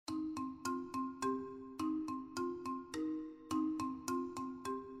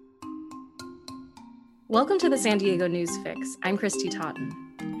Welcome to the San Diego News Fix. I'm Christy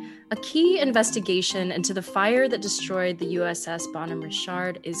Totten. A key investigation into the fire that destroyed the USS Bonhomme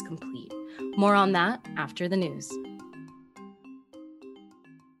Richard is complete. More on that after the news.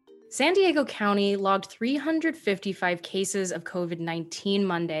 San Diego County logged 355 cases of COVID-19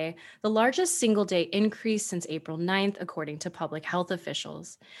 Monday, the largest single-day increase since April 9th, according to public health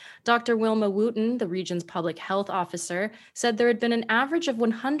officials. Dr. Wilma Wooten, the region's public health officer, said there had been an average of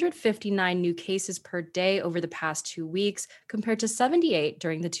 159 new cases per day over the past 2 weeks, compared to 78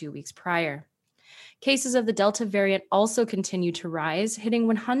 during the 2 weeks prior. Cases of the Delta variant also continue to rise, hitting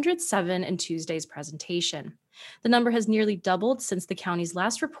 107 in Tuesday's presentation. The number has nearly doubled since the county's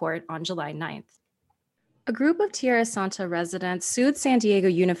last report on July 9th. A group of Tierra Santa residents sued San Diego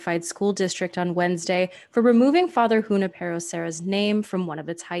Unified School District on Wednesday for removing Father Junipero Serra's name from one of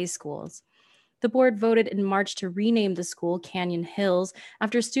its high schools. The board voted in March to rename the school Canyon Hills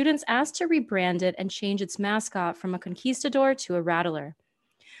after students asked to rebrand it and change its mascot from a conquistador to a rattler.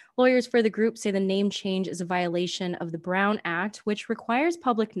 Lawyers for the group say the name change is a violation of the Brown Act, which requires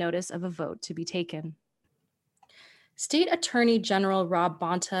public notice of a vote to be taken. State Attorney General Rob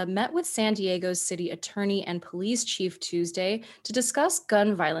Bonta met with San Diego's city attorney and police chief Tuesday to discuss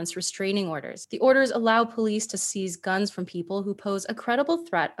gun violence restraining orders. The orders allow police to seize guns from people who pose a credible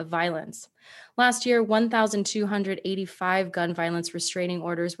threat of violence. Last year, 1,285 gun violence restraining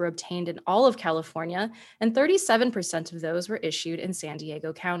orders were obtained in all of California, and 37% of those were issued in San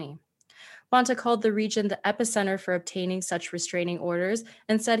Diego County. Bonta called the region the epicenter for obtaining such restraining orders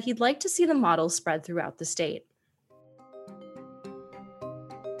and said he'd like to see the model spread throughout the state.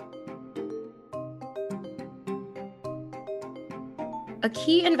 A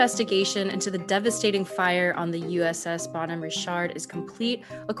key investigation into the devastating fire on the USS Bonhomme Richard is complete,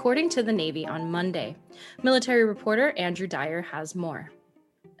 according to the Navy on Monday. Military reporter Andrew Dyer has more.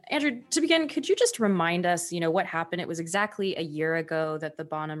 Andrew, to begin, could you just remind us, what happened? It was exactly a year ago that the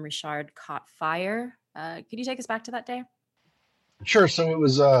Bonhomme Richard caught fire. Could you take us back to that day? Sure. So it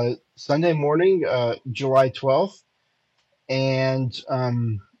was Sunday morning, July 12th. And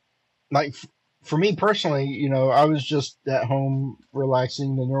for me personally, I was just at home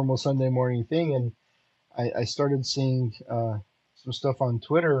relaxing, the normal Sunday morning thing. And I started seeing some stuff on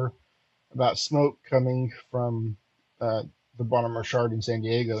Twitter about smoke coming from the Bonhomme Richard in San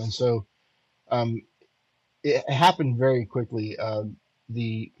Diego. And so it happened very quickly.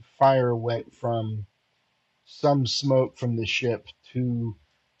 The fire went from some smoke from the ship to,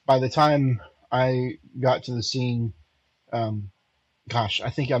 by the time I got to the scene, I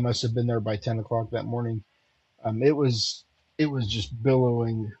think I must have been there by 10 o'clock that morning. It was just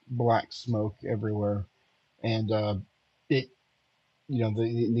billowing black smoke everywhere, and the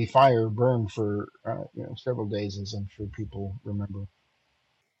fire burned for several days, as I'm sure people remember.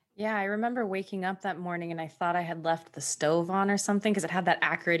 Yeah, I remember waking up that morning and I thought I had left the stove on or something because it had that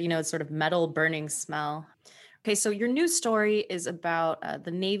acrid, sort of metal burning smell. Okay, so your news story is about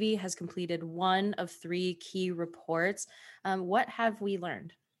the Navy has completed one of 3 key reports. What have we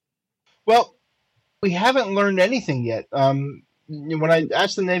learned? Well, we haven't learned anything yet. When I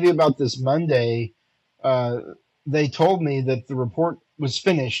asked the Navy about this Monday, they told me that the report was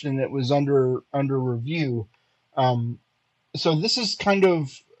finished and it was under review. So this is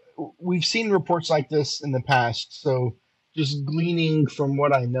we've seen reports like this in the past. So just gleaning from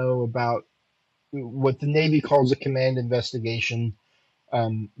what I know about what the Navy calls a command investigation,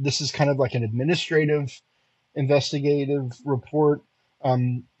 this is kind of like an investigative report.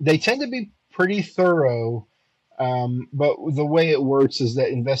 They tend to be pretty thorough, but the way it works is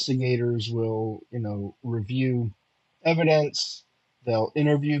that investigators will, review evidence. They'll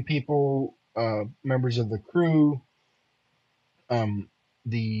interview people, members of the crew,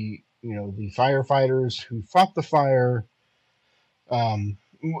 the firefighters who fought the fire.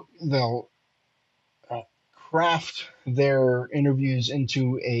 They'll craft their interviews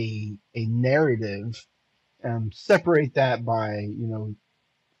into a narrative, separate that by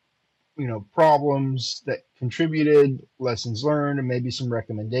problems that contributed, lessons learned, and maybe some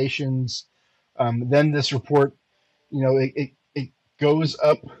recommendations. Then this report, it goes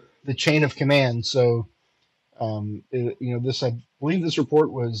up the chain of command. So I believe this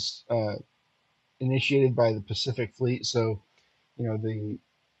report was initiated by the Pacific Fleet. So maybe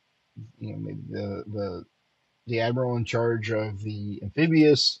the admiral in charge of the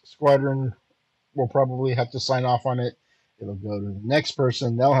amphibious squadron will probably have to sign off on it. It'll go to the next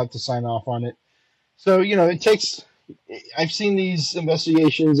person. They'll have to sign off on it. So, it takes, I've seen these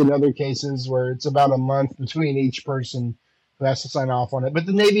investigations in other cases where it's about a month between each person who has to sign off on it. But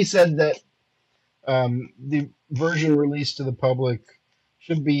the Navy said that the version released to the public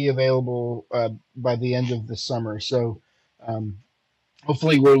should be available by the end of the summer. So um,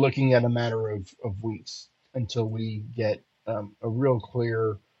 hopefully, we're looking at a matter of weeks until we get a real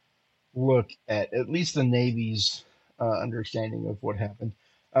clear look at least the Navy's understanding of what happened.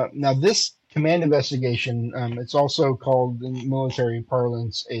 Now, this command investigation, it's also called in military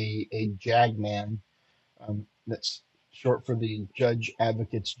parlance a JAGMAN. That's short for the Judge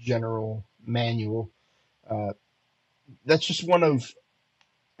Advocates General Manual. Uh, that's just one of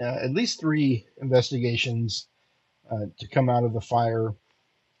at least three investigations to come out of the fire.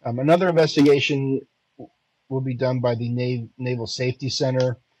 Another investigation will be done by the Naval Safety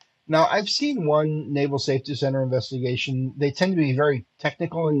Center. Now, I've seen one Naval Safety Center investigation. They tend to be very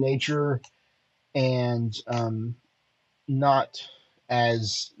technical in nature and not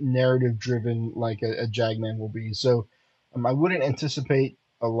as narrative driven like a JAGMAN will be. So I wouldn't anticipate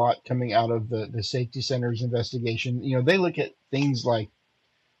a lot coming out of the Safety Center's investigation. They look at things like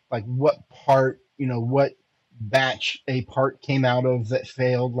what part, what batch a part came out of that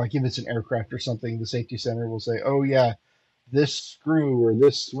failed. Like if it's an aircraft or something, the Safety Center will say, oh, yeah, this screw or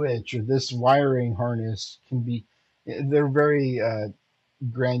this switch or this wiring harness can be, they're very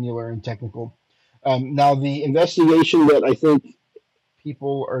granular and technical. Now, the investigation that I think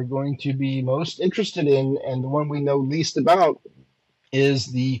people are going to be most interested in, and the one we know least about, is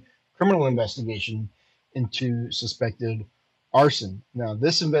the criminal investigation into suspected arson. Now,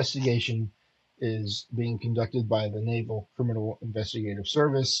 this investigation is being conducted by the Naval Criminal Investigative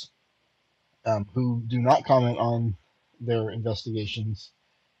Service, who do not comment on their investigations.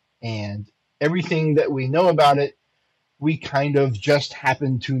 And everything that we know about it, we kind of just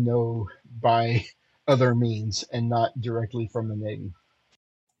happen to know by other means and not directly from the Navy.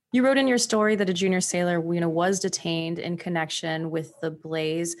 You wrote in your story that a junior sailor, was detained in connection with the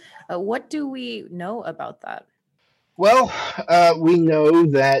blaze. What do we know about that? Well, we know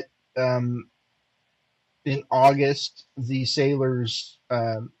that um, in August, the sailor's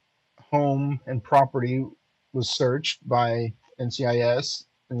home and property was searched by NCIS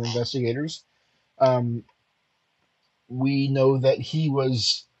and investigators. Um, we know that he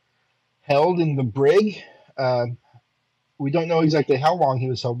was held in the brig. Uh, we don't know exactly how long he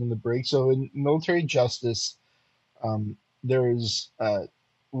was held in the brig. So, in military justice, there is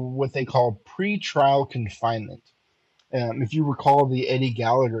what they call pre-trial confinement. If you recall the Eddie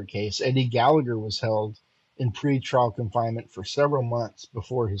Gallagher case, Eddie Gallagher was held in pre-trial confinement for several months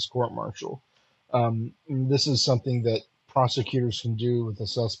before his court martial. This is something that prosecutors can do with a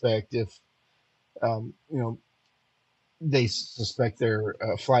suspect if they suspect their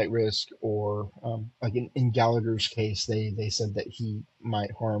flight risk, or like in Gallagher's case, they said that he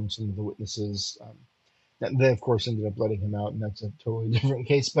might harm some of the witnesses. They, of course, ended up letting him out, and that's a totally different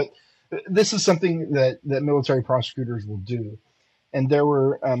case. But this is something that military prosecutors will do. And there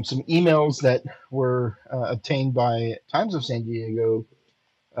were some emails that were obtained by Times of San Diego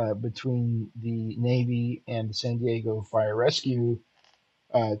between the Navy and the San Diego Fire Rescue,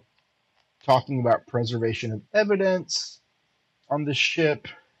 uh, talking about preservation of evidence on the ship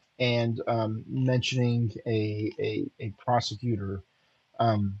and mentioning a prosecutor.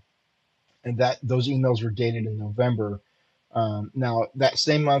 Um, and that those emails were dated in November. Now, that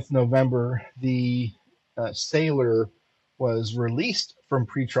same month, November, the sailor was released from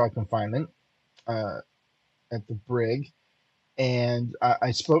pretrial confinement uh, at the brig, and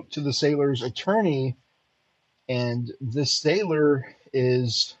I spoke to the sailor's attorney, and this sailor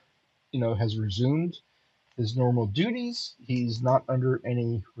is, has resumed his normal duties. He's not under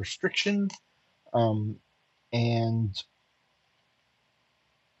any restriction, um, and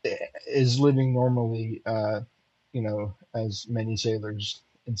is living normally, as many sailors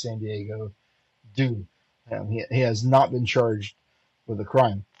in San Diego do. He has not been charged with a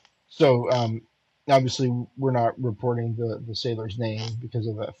crime. So obviously, we're not reporting the sailor's name because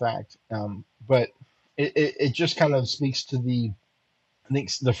of that fact. But it just kind of speaks to I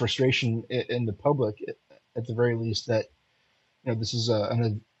think, the frustration in the public, at the very least, that this is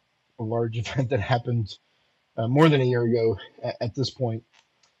a large event that happened more than a year ago at this point,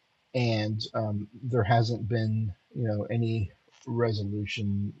 and there hasn't been any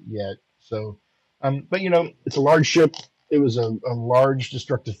resolution yet. So, but it's a large ship. It was a large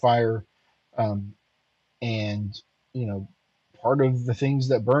destructive fire, um, and part of the things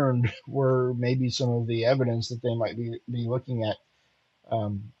that burned were maybe some of the evidence that they might be looking at.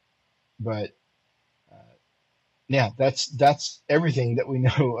 Um, but yeah, that's everything that we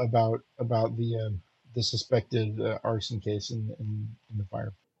know about the suspected arson case in the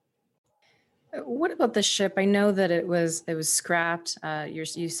fire. What about the ship? I know that it was scrapped.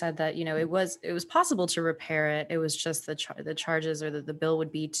 You said that it was possible to repair it. It was just the charges or the bill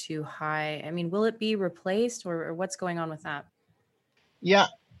would be too high. I mean, will it be replaced or what's going on with that? Yeah,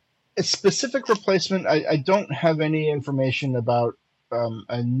 a specific replacement. I don't have any information about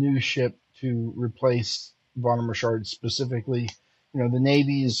a new ship to replace Bonham Richard specifically. The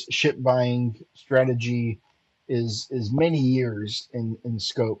Navy's ship buying strategy is many years in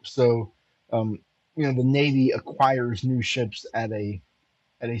scope. So, um, the Navy acquires new ships at a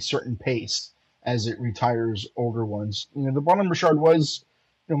certain pace as it retires older ones. The Bonham Richard was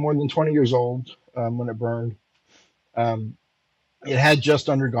more than 20 years old when it burned. Um, it had just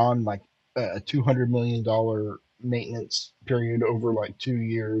undergone like a $200 million maintenance period over like 2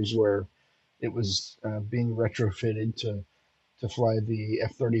 years, where it was being retrofitted to fly the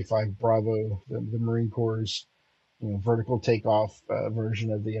F-35 Bravo, the Marine Corps' vertical takeoff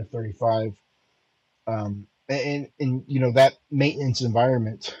version of the F-35. And that maintenance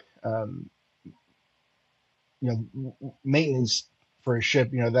environment, maintenance for a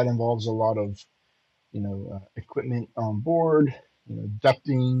ship, that involves a lot of equipment on board,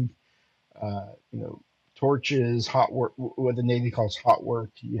 ducting, you know, torches, hot work, what the Navy calls hot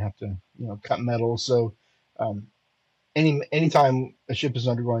work. You have to, cut metal. So, um, anytime a ship is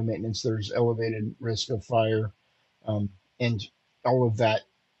undergoing maintenance, there's elevated risk of fire, and all of that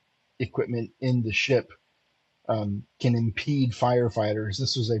equipment in the ship can impede firefighters.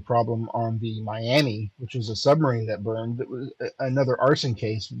 This was a problem on the Miami, which was a submarine that burned. That was another arson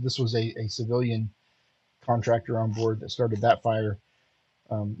case. This was a civilian contractor on board that started that fire.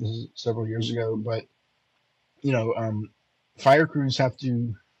 This is several years ago, but you know, um, fire crews have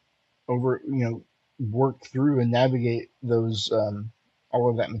to over work through and navigate those all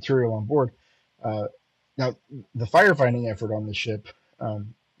of that material on board. Uh, Now, the firefighting effort on the ship,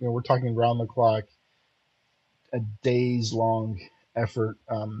 we're talking round the clock, a days long effort.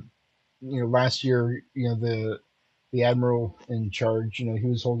 Last year, the admiral in charge, he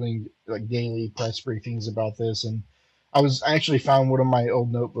was holding like daily press briefings about this, and I actually found one of my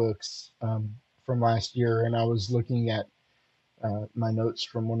old notebooks from last year, and I was looking at my notes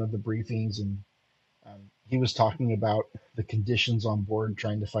from one of the briefings, and he was talking about the conditions on board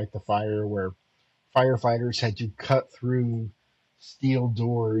trying to fight the fire, where firefighters had to cut through steel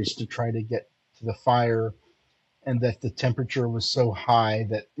doors to try to get to the fire, and that the temperature was so high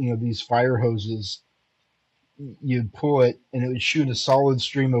that these fire hoses, you'd pull it and it would shoot a solid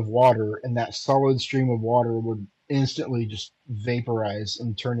stream of water, and that solid stream of water would instantly just vaporize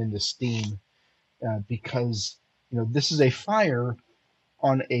and turn into steam, because this is a fire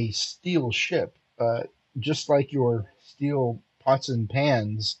on a steel ship. Just like your steel pots and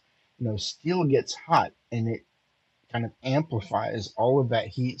pans, steel gets hot and it kind of amplifies all of that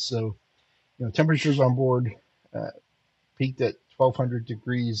heat. So, temperatures on board uh, peaked at 1200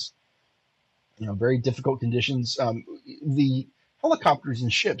 degrees, very difficult conditions. The helicopters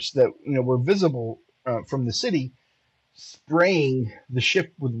and ships that, were visible from the city spraying the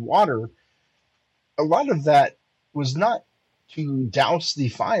ship with water, a lot of that was not to douse the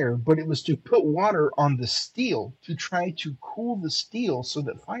fire, but it was to put water on the steel to try to cool the steel so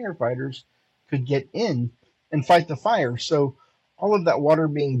that firefighters could get in and fight the fire. So all of that water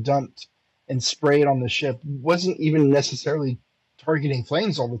being dumped and sprayed on the ship wasn't even necessarily targeting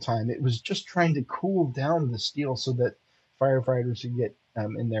flames all the time. It was just trying to cool down the steel so that firefighters could get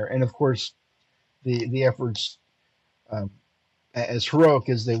in there. And of course, the efforts, um, as heroic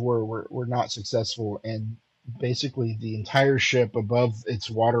as they were not successful, and basically the entire ship above its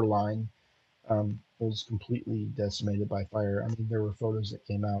water line was completely decimated by fire. I mean, there were photos that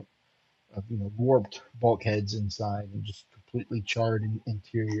came out of warped bulkheads inside and just completely charred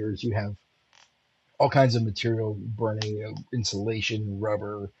interiors. You have all kinds of material burning, insulation,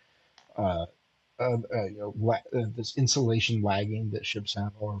 rubber, uh, this insulation lagging that ships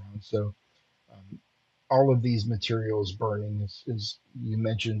have all around. So um, all of these materials burning is you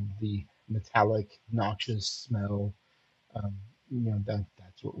mentioned the metallic, noxious smell. Um,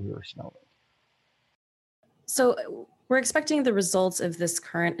 that's what we were smelling. So we're expecting the results of this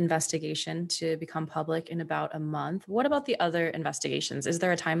current investigation to become public in about a month. What about the other investigations? Is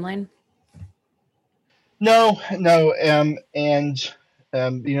there a timeline? No, no, and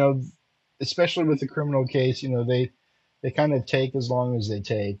especially with the criminal case, they kind of take as long as they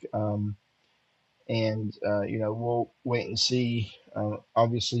take. And we'll wait and see.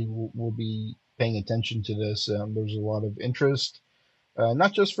 Obviously, we'll be paying attention to this. There's a lot of interest,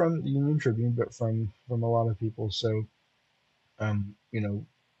 not just from the Union Tribune, but from a lot of people. So, um, you know,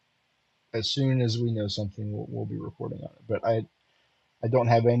 as soon as we know something, we'll be reporting on it. But I don't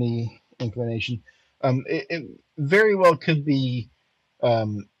have any inclination. It very well could be,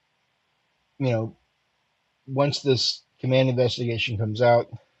 um, you know, once this command investigation comes out,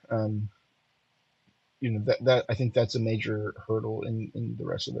 um, that I think that's a major hurdle in the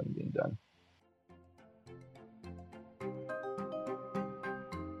rest of them being done.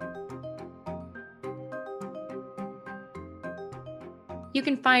 You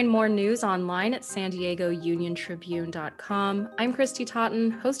can find more news online at san diegouniontribune.com. I'm Christy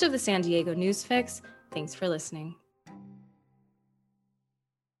Totten, host of the San Diego News Fix. Thanks for listening.